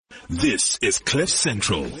This is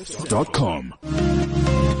CliffCentral.com.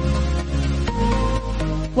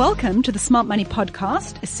 Welcome to the Smart Money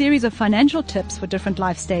Podcast, a series of financial tips for different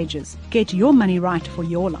life stages. Get your money right for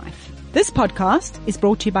your life. This podcast is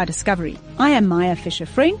brought to you by Discovery. I am Maya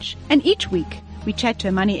Fisher-French, and each week we chat to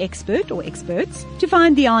a money expert or experts to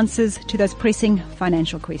find the answers to those pressing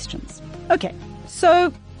financial questions. Okay,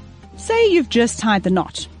 so say you've just tied the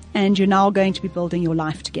knot and you're now going to be building your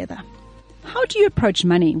life together. How do you approach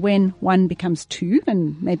money when one becomes two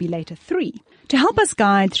and maybe later three? To help us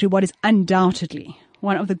guide through what is undoubtedly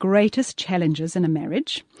one of the greatest challenges in a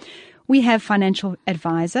marriage, we have financial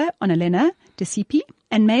advisor Onalena Desipi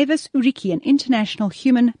and Mavis Uriki, an international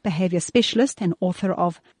human behavior specialist and author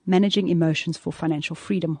of Managing Emotions for Financial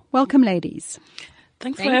Freedom. Welcome, ladies.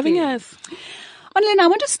 Thanks for having us. Onalena, I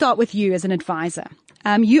want to start with you as an advisor.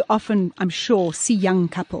 You often, I'm sure, see young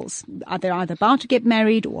couples. They're either about to get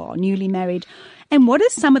married or are newly married. And what are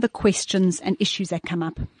some of the questions and issues that come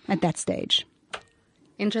up at that stage?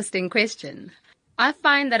 Interesting question. I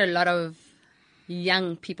find that a lot of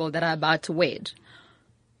young people that are about to wed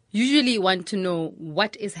usually want to know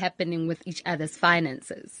what is happening with each other's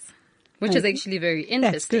finances, which is actually very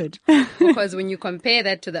interesting. That's good. Because when you compare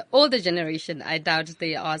that to the older generation, I doubt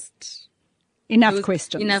they asked Enough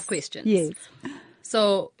questions. Yes.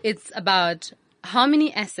 So it's about how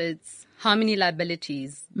many assets, how many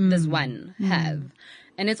liabilities does one have?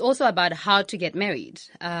 And it's also about how to get married.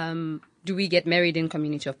 Do we get married in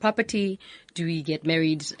community of property? Do we get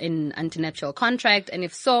married in antenuptial contract? And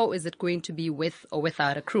if so, is it going to be with or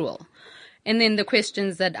without accrual? And then the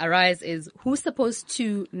questions that arise is, who's supposed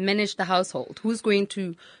to manage the household? Who's going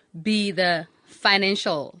to be the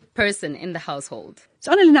financial person in the household?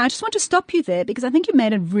 So, Onalena, I just want to stop you there because I think you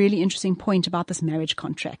made a really interesting point about this marriage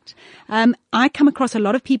contract. I come across a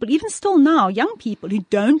lot of people, even still now, young people who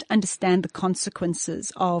don't understand the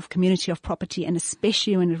consequences of community of property and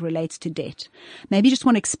especially when it relates to debt. Maybe you just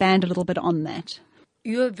want to expand a little bit on that.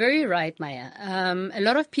 You're very right, Maya. A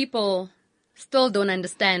lot of people still don't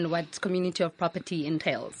understand what community of property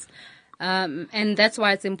entails. And that's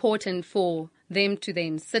why it's important for them to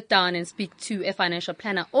then sit down and speak to a financial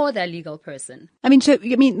planner or their legal person.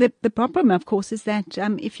 The problem, of course, is that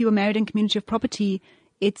if you were married in community of property,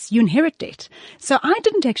 you inherit debt. So I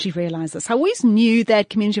didn't actually realize this. I always knew that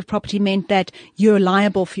community of property meant that you're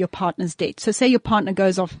liable for your partner's debt. So say your partner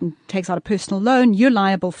goes off and takes out a personal loan, you're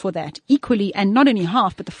liable for that equally, and not only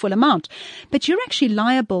half, but the full amount. But you're actually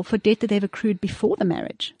liable for debt that they've accrued before the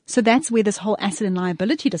marriage. So that's where this whole asset and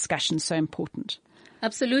liability discussion is so important.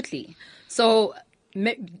 Absolutely. So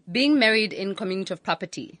being married in community of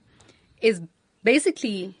property is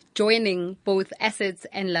basically joining both assets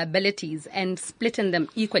and liabilities and splitting them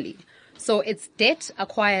equally. So it's debt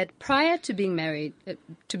acquired prior to being married,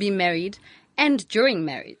 and during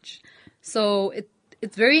marriage. So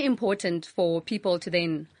it's very important for people to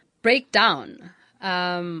then break down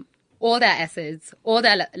all their assets, all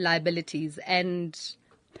their liabilities, and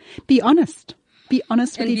be honest. Be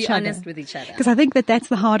honest with each other. Because I think that's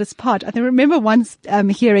the hardest part. I remember once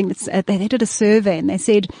hearing this, they did a survey and they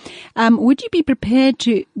said, which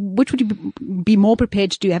would you be more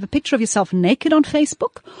prepared to do? Have a picture of yourself naked on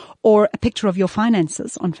Facebook or a picture of your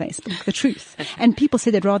finances on Facebook? The truth. And people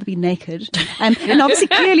said they'd rather be naked. And obviously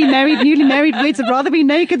clearly newly married weds would rather be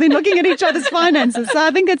naked than looking at each other's finances. So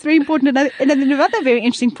I think that's very important. And then another very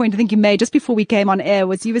interesting point I think you made just before we came on air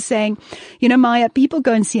was you were saying, Maya, people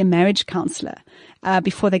go and see a marriage counselor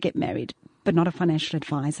before they get married, but not a financial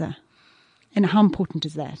advisor. And how important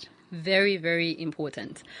is that? Very, very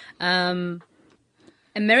important. A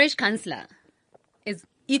marriage counselor is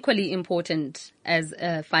equally important as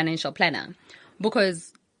a financial planner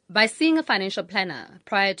because by seeing a financial planner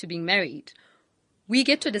prior to being married, we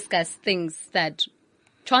get to discuss things that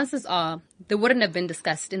chances are they wouldn't have been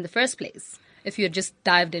discussed in the first place if you had just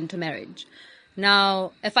dived into marriage.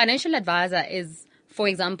 Now, a financial advisor is, for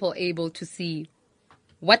example, able to see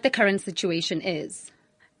what the current situation is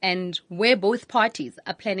and where both parties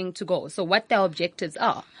are planning to go. So what their objectives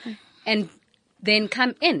are, and then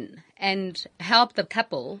come in and help the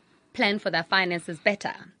couple plan for their finances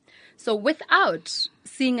better. So without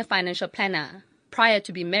seeing a financial planner prior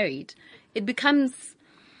to being married, it becomes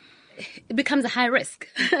a high risk.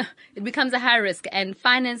 It becomes a high risk, and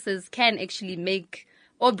finances can actually make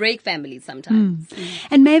or break families sometimes.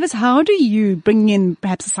 And Mavis, how do you bring in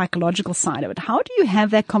perhaps a psychological side of it? How do you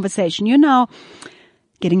have that conversation? You're now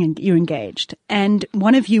you're engaged and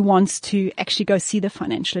one of you wants to actually go see the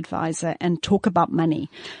financial advisor and talk about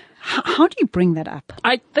money. How do you bring that up?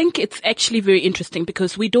 I think it's actually very interesting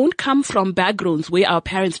because we don't come from backgrounds where our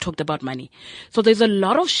parents talked about money. So there's a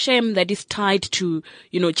lot of shame that is tied to,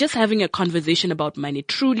 just having a conversation about money,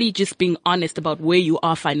 truly just being honest about where you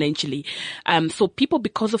are financially. So people,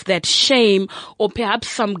 because of that shame or perhaps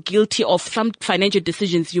some guilty of some financial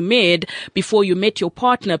decisions you made before you met your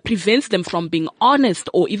partner, prevents them from being honest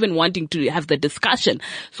or even wanting to have the discussion.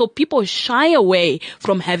 So people shy away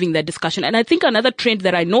from having that discussion. And I think another trend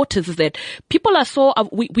that I noticed is that people are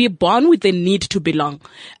we're born with the need to belong,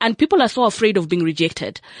 and people are so afraid of being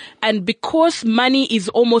rejected. And because money is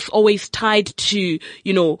almost always tied to,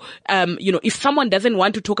 if someone doesn't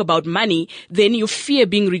want to talk about money, then you fear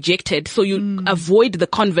being rejected. So you avoid the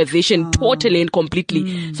conversation totally and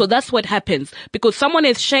completely. So that's what happens. Because someone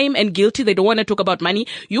is shame and guilty, they don't want to talk about money.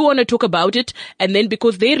 You want to talk about it. And then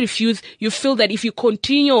because they refuse, you feel that if you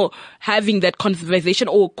continue having that conversation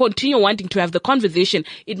or continue wanting to have the conversation,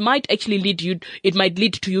 it might actually lead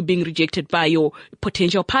to you being rejected by your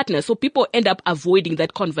potential partner. So people end up avoiding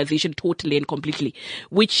that conversation totally and completely,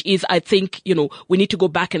 which is, I think, we need to go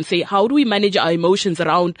back and say, how do we manage our emotions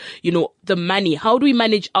around, the money? How do we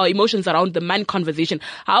manage our emotions around the man conversation?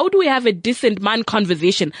 How do we have a decent man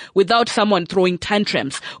conversation without someone throwing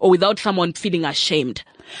tantrums or without someone feeling ashamed?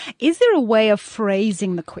 Is there a way of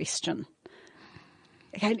phrasing the question?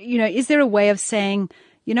 Is there a way of saying,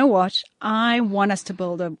 you know what, I want us to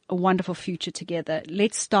build a wonderful future together.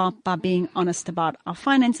 Let's start by being honest about our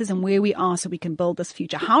finances and where we are so we can build this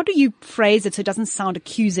future. How do you phrase it so it doesn't sound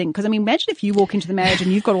accusing? Because, imagine if you walk into the marriage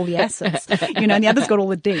and you've got all the assets, and the other's got all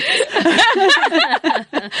the debts.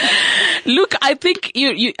 Look, I think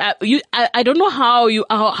I don't know how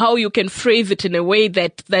you can phrase it in a way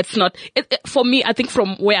that's not, for me, I think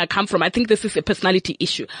from where I come from, I think this is a personality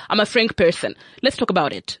issue. I'm a frank person. Let's talk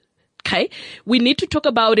about it. Okay. We need to talk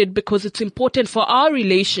about it because it's important for our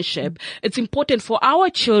relationship. It's important for our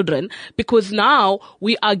children because now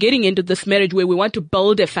we are getting into this marriage where we want to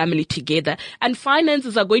build a family together, and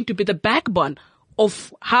finances are going to be the backbone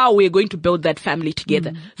of how we're going to build that family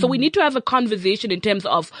together. So we need to have a conversation in terms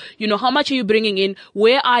of, how much are you bringing in?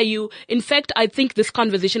 Where are you? In fact, I think this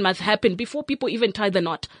conversation must happen before people even tie the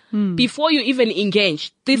knot, before you even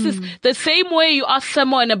engage. This is the same way you ask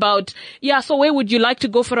someone about, so where would you like to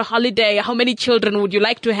go for a holiday? How many children would you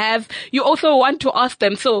like to have? You also want to ask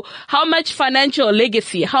them, so how much financial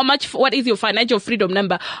legacy? What is your financial freedom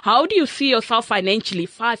number? How do you see yourself financially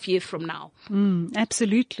 5 years from now?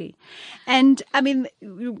 Absolutely. And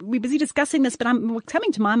we're busy discussing this, but what's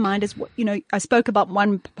coming to my mind is, I spoke about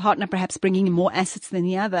one partner perhaps bringing in more assets than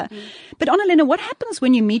the other. But Annalena, what happens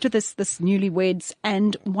when you meet with this newlyweds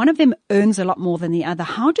and one of them earns a lot more than the other?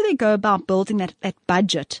 How do they go about building that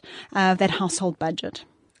budget, that household budget?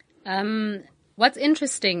 What's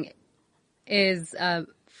interesting is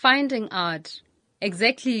finding out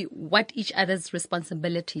exactly what each other's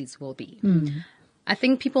responsibilities will be. I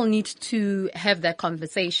think people need to have that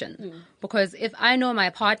conversation because if I know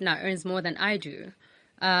my partner earns more than I do,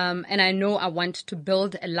 and I know I want to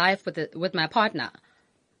build a life with my partner,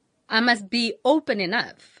 I must be open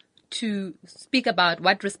enough to speak about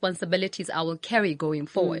what responsibilities I will carry going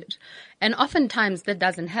forward. And oftentimes that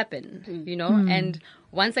doesn't happen, and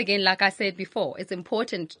once again, like I said before, it's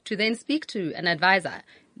important to then speak to an advisor.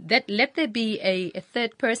 That let there be a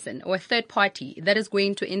third person or a third party that is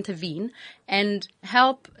going to intervene and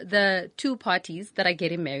help the two parties that are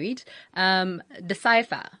getting married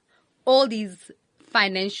decipher all these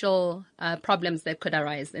financial problems that could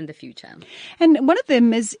arise in the future. And one of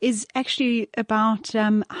them is actually about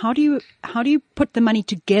how do you put the money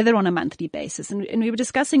together on a monthly basis? And we were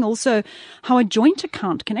discussing also how a joint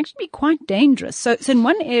account can actually be quite dangerous. So in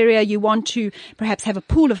one area you want to perhaps have a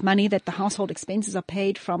pool of money that the household expenses are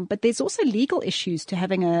paid from, but there's also legal issues to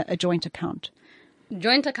having a joint account.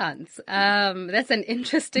 Joint accounts. That's an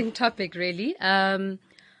interesting topic, really.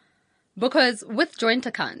 Because with joint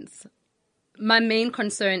accounts, my main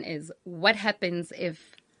concern is what happens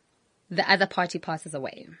if the other party passes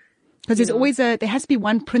away. Because there's always there has to be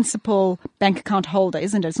one principal bank account holder,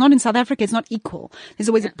 isn't it? It's not in South Africa. It's not equal. There's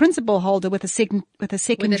always a principal holder with a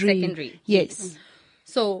secondary. Yes.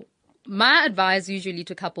 So my advice usually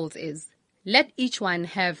to couples is let each one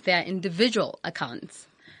have their individual accounts.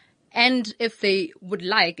 And if they would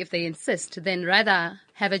if they insist, then rather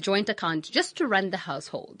have a joint account just to run the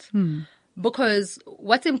household. Because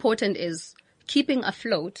what's important is keeping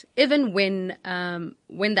afloat even when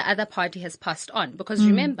the other party has passed on. Because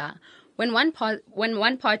remember, when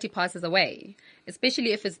one party passes away,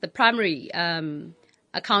 especially if it's the primary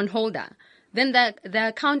account holder, then the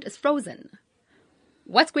account is frozen.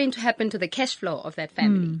 what's going to happen to the cash flow of that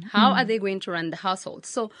family? How are they going to run the household?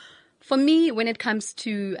 So for me, when it comes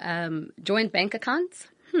to joint bank accounts,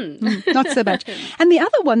 not so much. And the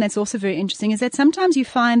other one that's also very interesting is that sometimes you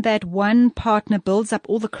find that one partner builds up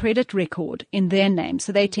all the credit record in their name.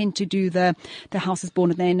 So they tend to do the house is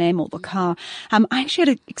born in their name or the car. I actually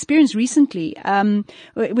had an experience recently.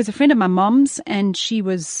 It was a friend of my mom's, and she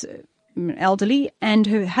was elderly, and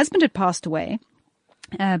her husband had passed away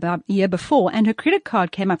about a year before, and her credit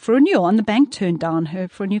card came up for renewal, and the bank turned down her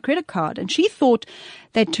for a new credit card, and she thought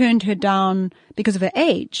they'd turned her down because of her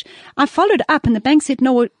age. I followed up, and the bank said,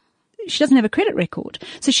 no, she doesn't have a credit record.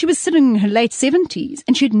 So she was sitting in her late 70s,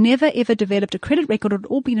 and she'd never ever developed a credit record. It had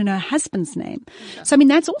all been in her husband's name. So, I mean,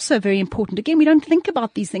 that's also very important. Again, we don't think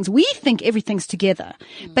about these things. We think everything's together,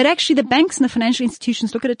 but actually the banks and the financial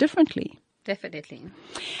institutions look at it differently. Definitely.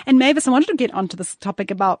 And Mavis, I wanted to get onto this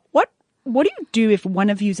topic about what do you do if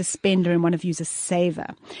one of you is a spender and one of you is a saver?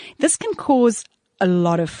 This can cause a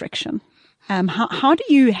lot of friction. How do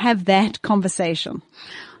you have that conversation?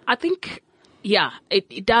 I think,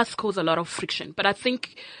 it does cause a lot of friction. But I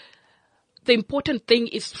think the important thing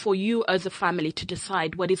is for you as a family to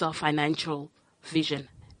decide what is our financial vision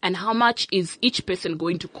and how much is each person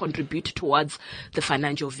going to contribute towards the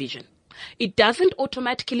financial vision. It doesn't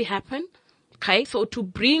automatically happen. Okay, so to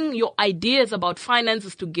bring your ideas about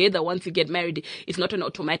finances together once you get married is not an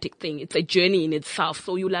automatic thing. It's a journey in itself.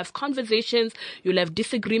 So you'll have conversations, you'll have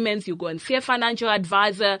disagreements, you go and see a financial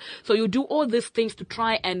advisor. So you do all these things to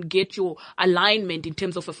try and get your alignment in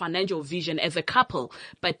terms of a financial vision as a couple.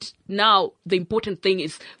 But now the important thing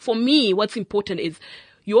is, for me, what's important is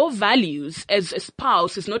your values as a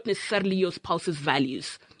spouse is not necessarily your spouse's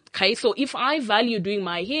values. Okay, so if I value doing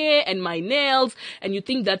my hair and my nails and you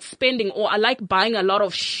think that's spending, or I like buying a lot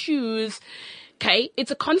of shoes, okay,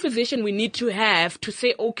 it's a conversation we need to have to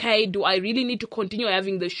say, okay, do I really need to continue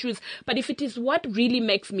having the shoes? But if it is what really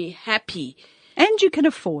makes me happy, and you can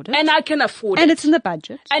afford it. And I can afford it. And it's in the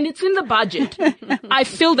budget. And it's in the budget. I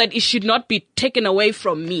feel that it should not be taken away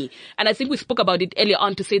from me. And I think we spoke about it earlier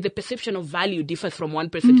on to say the perception of value differs from one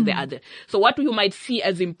person to the other. So what you might see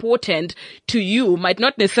as important to you might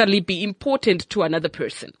not necessarily be important to another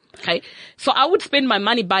person. Okay. So I would spend my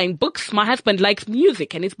money buying books. My husband likes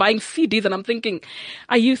music and he's buying CDs, and I'm thinking,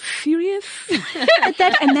 are you serious?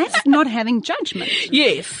 And that's not having judgment.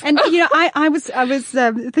 Yes. And, I was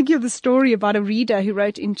thinking of the story about a reader who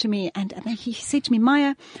wrote into me, and he said to me,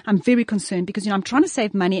 Maya, I'm very concerned because, I'm trying to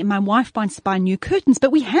save money and my wife wants to buy new curtains,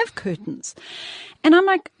 but we have curtains. And I'm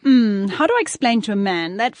like, how do I explain to a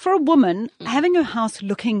man that for a woman, having her house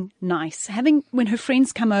looking nice, when her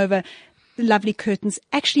friends come over, lovely curtains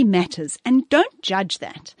actually matters, and don't judge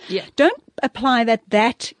that. Yeah. Don't apply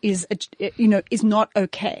that is not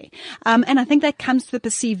okay. And I think that comes to the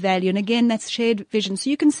perceived value. And again, that's shared vision. So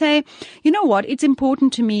you can say, you know what, it's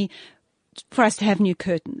important to me for us to have new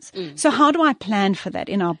curtains. So how do I plan for that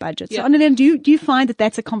in our budget? Yeah. So Annalena, do you find that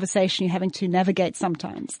that's a conversation you're having to navigate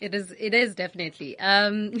sometimes? It is definitely.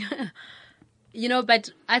 But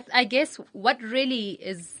I guess what really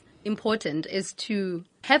is important is to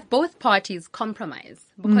have both parties compromise,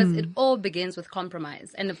 because it all begins with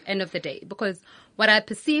compromise end of the day. Because what I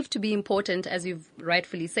perceive to be important, as you've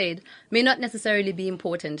rightfully said, may not necessarily be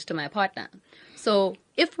important to my partner. So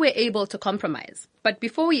if we're able to compromise, but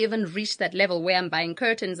before we even reach that level where I'm buying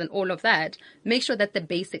curtains and all of that, make sure that the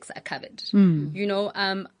basics are covered.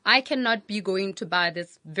 I cannot be going to buy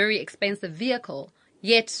this very expensive vehicle,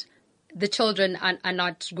 yet the children are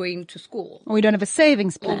not going to school. Or we don't have a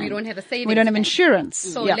savings plan. Or we don't have a savings We don't have plan. insurance.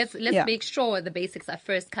 So let's make sure the basics are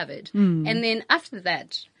first covered. And then after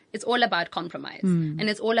that, it's all about compromise. And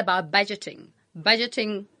it's all about budgeting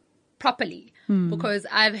properly. Because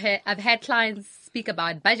I've had clients speak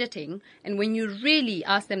about budgeting, and when you really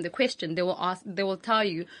ask them the question, they will tell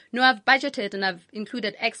you, no, I've budgeted and I've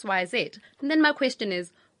included X, Y, Z. And then my question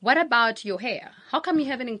is, what about your hair? How come you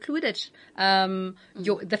haven't included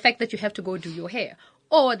the fact that you have to go do your hair?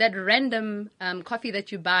 Or that random coffee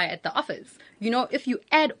that you buy at the office? If you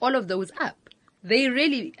add all of those up, they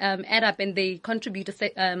really add up, and they contribute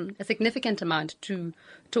a significant amount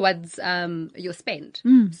towards your spend.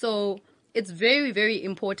 So it's very, very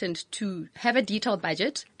important to have a detailed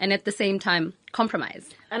budget and at the same time compromise.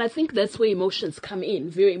 And I think that's where emotions come in.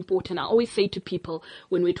 Very important. I always say to people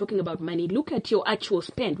when we're talking about money, look at your actual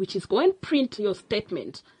spend, which is go and print your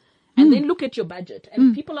statement and then look at your budget.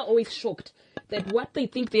 And people are always shocked that what they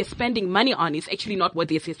think they're spending money on is actually not what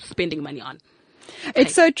they're spending money on.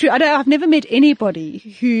 It's so true. I've never met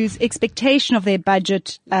anybody whose expectation of their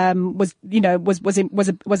budget was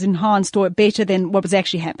enhanced or better than what was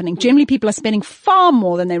actually happening. Generally, people are spending far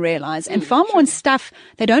more than they realize, and far more on stuff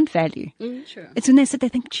they don't value. Sure. It's when they sit, they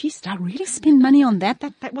think, "Geez, did I really spend money on that?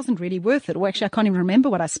 That wasn't really worth it." Or actually, I can't even remember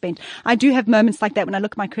what I spent. I do have moments like that when I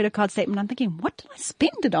look at my credit card statement. I'm thinking, "What did I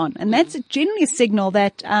spend it on?" And that's generally a signal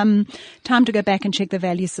that time to go back and check the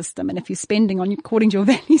value system. And if you're spending according to your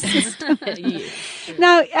value system.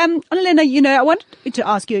 Now, Annalena, I wanted to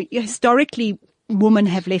ask you, historically, women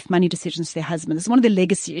have left money decisions to their husbands. It's one of the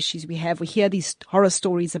legacy issues we have. We hear these horror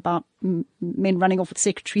stories about men running off with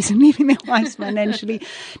secretaries and leaving their wives financially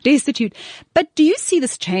destitute. But do you see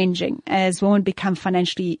this changing as women become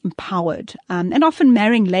financially empowered and often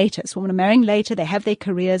marrying later? So women are marrying later, they have their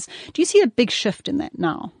careers. Do you see a big shift in that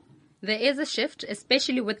now? There is a shift,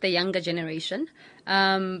 especially with the younger generation,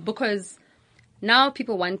 because now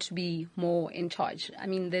people want to be more in charge. I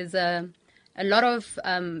mean, there's a lot of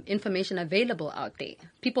information available out there.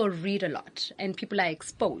 People read a lot and people are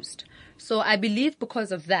exposed. So I believe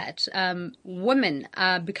because of that, women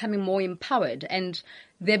are becoming more empowered and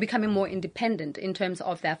they're becoming more independent in terms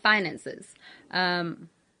of their finances.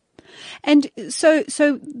 And so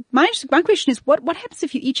my question is, what happens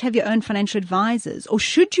if you each have your own financial advisors, or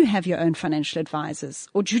should you have your own financial advisors,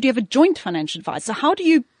 or should you have a joint financial advisor? So how do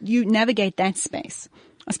you navigate that space?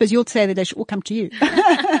 I suppose you'll say that they should all come to you.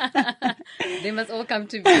 They must all come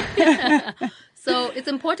to me. So it's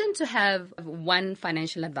important to have one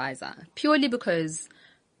financial advisor, purely because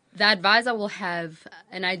the advisor will have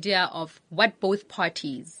an idea of what both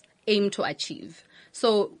parties aim to achieve.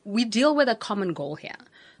 So we deal with a common goal here.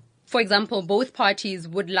 For example, both parties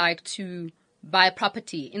would like to buy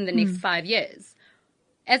property in the next 5 years.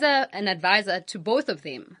 As an advisor to both of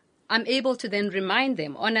them, I'm able to then remind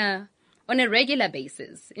them on a regular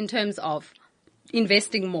basis in terms of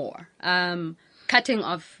investing more, cutting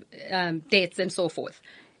off debts and so forth.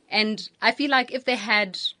 And I feel like if they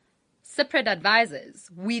had separate advisors,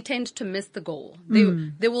 we tend to miss the goal.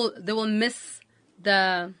 They will miss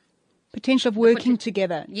the potential of working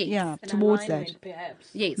together. Yes. Yeah, towards that. Perhaps.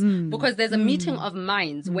 Yes, because there's a meeting of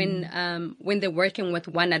minds when they're working with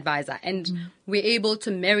one advisor, and we're able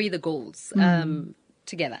to marry the goals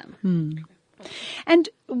together. And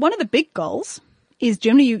one of the big goals is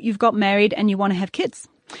generally you've got married and you want to have kids.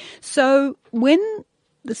 So when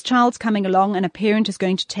this child's coming along and a parent is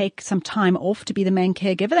going to take some time off to be the main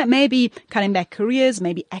caregiver, that may be cutting back careers,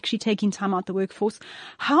 maybe actually taking time out the workforce.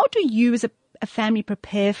 How do you as a family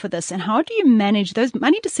prepare for this, and how do you manage those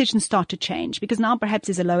money decisions start to change? Because now perhaps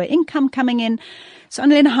there's a lower income coming in. So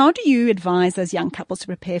Annalena, how do you advise those young couples to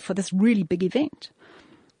prepare for this really big event?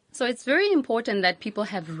 So it's very important that people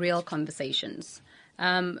have real conversations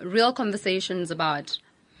about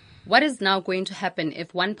what is now going to happen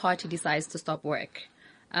if one party decides to stop work.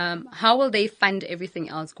 How will they fund everything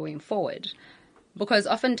else going forward? Because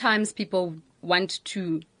oftentimes people want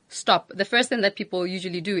to stop. The first thing that people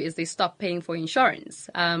usually do is they stop paying for insurance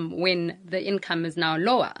when the income is now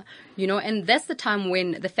lower, and that's the time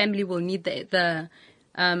when the family will need the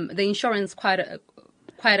insurance quite a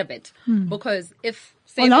bit. Because if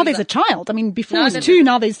now there's a child. I mean, before it was 2,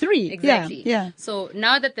 now there's 3. Exactly. Yeah. So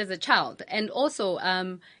now that there's a child, and also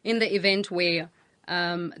in the event where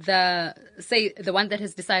the one that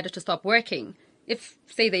has decided to stop working, if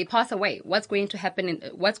say they pass away, what's going to happen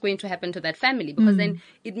to that family? Because then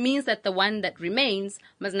it means that the one that remains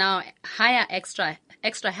must now hire extra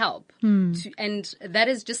help, and that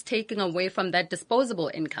is just taking away from that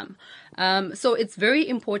disposable income. So it's very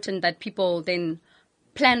important that people then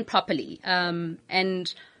plan properly,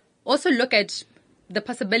 and also look at the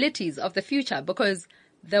possibilities of the future, because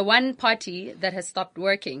the one party that has stopped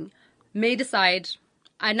working may decide,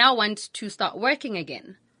 I now want to start working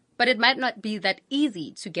again. But it might not be that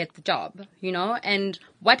easy to get the job, and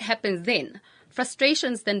what happens then?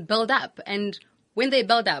 Frustrations then build up, and when they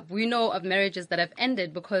build up, we know of marriages that have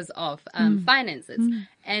ended because of finances,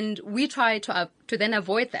 and we try to then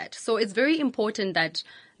avoid that. So it's very important that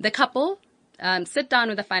the couple sit down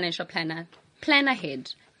with a financial planner, plan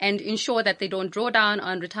ahead, and ensure that they don't draw down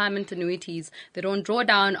on retirement annuities, they don't draw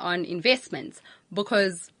down on investments,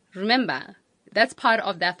 because remember, that's part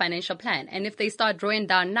of their financial plan. And if they start drawing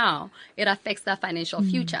down now, it affects their financial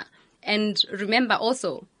future. And remember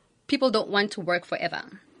also, people don't want to work forever.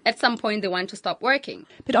 At some point, they want to stop working.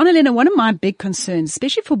 But Annalena, one of my big concerns,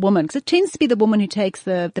 especially for women, because it tends to be the woman who takes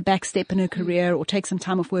the back step in her career or takes some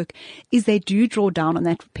time off work, is they do draw down on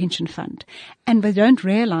that pension fund. And they don't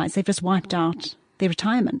realize they've just wiped out their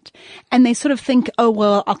retirement. And they sort of think, oh,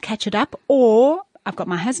 well, I'll catch it up, or I've got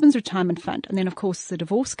my husband's retirement fund, and then of course the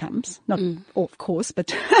divorce comes. Not of course,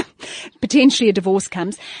 but potentially a divorce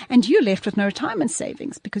comes, and you're left with no retirement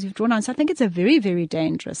savings because you've drawn on. So I think it's a very, very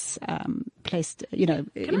dangerous place,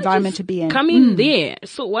 environment to be in. Come in there.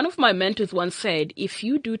 So one of my mentors once said, if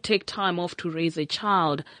you do take time off to raise a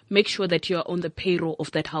child, make sure that you're on the payroll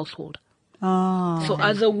of that household. Oh. So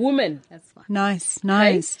as a woman, That's fine. Nice.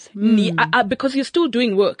 because you're still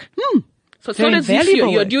doing work. So it's Very not as if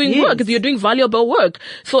valuable you're doing work, work, yes. you're doing valuable work.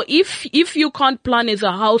 So if you can't plan as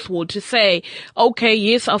a household to say, okay,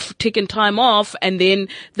 yes, I've taken time off, and then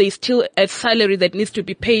there's still a salary that needs to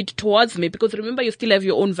be paid towards me, because remember, you still have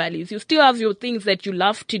your own values. You still have your things that you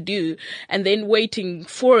love to do, and then waiting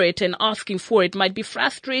for it and asking for it might be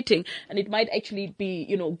frustrating, and it might actually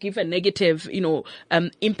be, give a negative,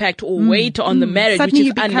 impact or weight on the marriage. Suddenly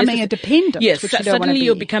which you're is becoming a dependent. Yes, which you don't wanna suddenly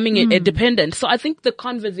you're be. becoming a dependent. So I think the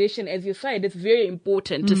conversation, as you said, it's very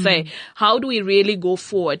important to say, how do we really go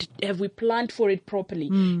forward? Have we planned for it properly?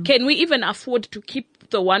 Can we even afford to keep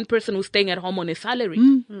the one person who's staying at home on a salary?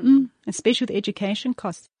 Especially with education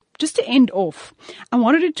costs. Just to end off, I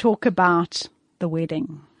wanted to talk about the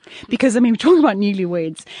wedding. Because, we're talking about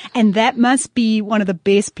newlyweds, and that must be one of the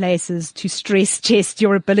best places to stress test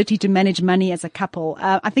your ability to manage money as a couple.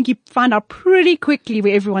 I think you find out pretty quickly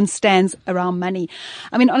where everyone stands around money.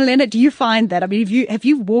 Annalena, do you find that? Have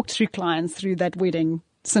you walked through clients through that wedding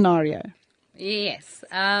scenario? Yes.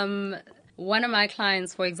 One of my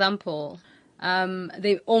clients, for example,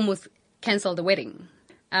 they almost canceled the wedding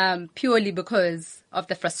purely because of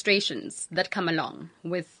the frustrations that come along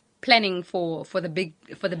with planning for the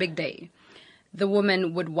big day. The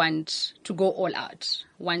woman would want to go all out,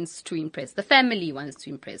 wants to impress the family, wants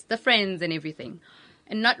to impress the friends and everything,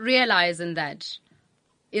 and not realizing that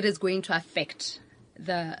it is going to affect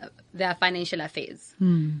their financial affairs.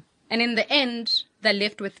 And in the end, they're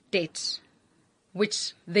left with debt,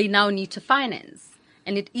 which they now need to finance.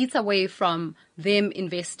 And it eats away from them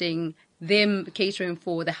investing, them catering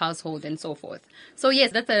for the household and so forth. So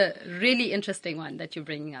yes, that's a really interesting one that you're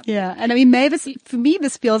bringing up. Yeah. And Mavis, for me,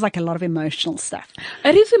 this feels like a lot of emotional stuff.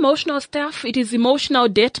 It is emotional stuff. It is emotional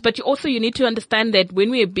debt, but you need to understand that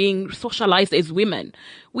when we are being socialized as women,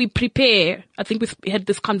 we prepare, I think we had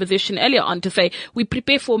this conversation earlier on, to say we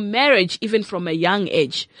prepare for marriage even from a young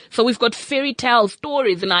age. So we've got fairy tale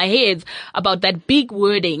stories in our heads about that big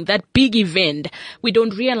wedding, that big event. We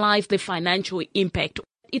don't realize the financial impact.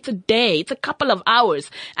 It's a day, it's a couple of hours.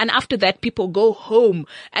 And after that, people go home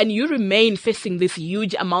and you remain facing this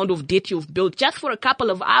huge amount of debt you've built just for a couple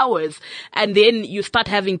of hours. And then you start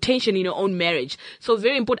having tension in your own marriage. So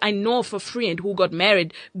very important. I know of a friend who got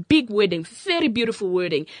married, big wedding, very beautiful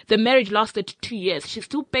wedding. The marriage lasted 2 years. She's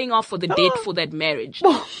still paying off for the debt for that marriage.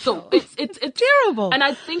 So it's terrible. And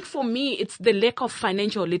I think for me, it's the lack of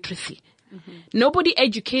financial literacy. Nobody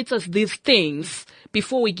educates us these things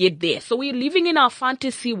before we get there. So we're living in our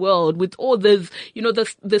fantasy world with all this,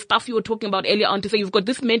 the stuff you were talking about earlier on, to say you've got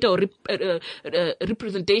this mental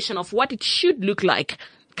representation of what it should look like.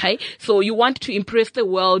 Okay. So you want to impress the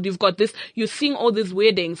world. You've got this, you're seeing all these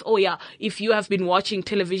weddings. Oh yeah. If you have been watching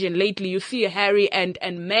television lately, you see Harry and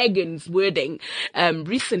Meghan's wedding,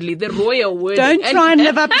 recently, the royal wedding. Don't try and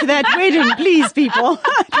live up to that wedding, please, people.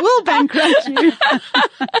 It will bankrupt you.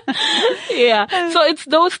 Yeah. So it's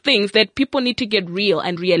those things that people need to get real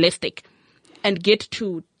and realistic and get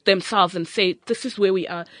to themselves and say, this is where we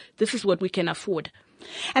are. This is what we can afford.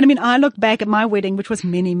 And I look back at my wedding, which was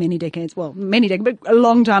many decades, but a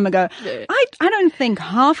long time ago. Yeah. I don't think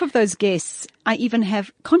half of those guests I even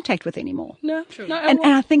have contact with anymore. No, true. No, and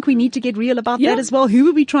I think we need to get real about Yeah. that as well. Who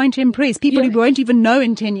are we trying to impress? People Yeah. who won't even know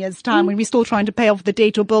in 10 years' time when we're still trying to pay off the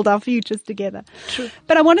debt or build our futures together. True.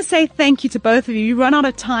 But I want to say thank you to both of you. You run out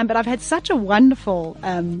of time, but I've had such a wonderful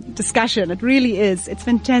discussion. It really is. It's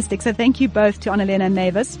fantastic. So thank you both to Annalena and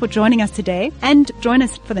Mavis for joining us today. And join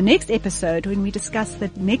us for the next episode when we discuss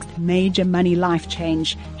the next major money life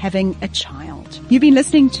change, having a child. You've been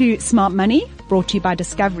listening to Smart Money, brought to you by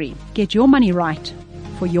Discovery. Get your money right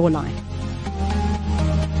for your life.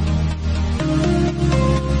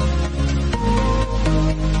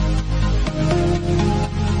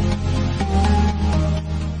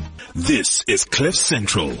 This is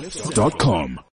CliffCentral.com.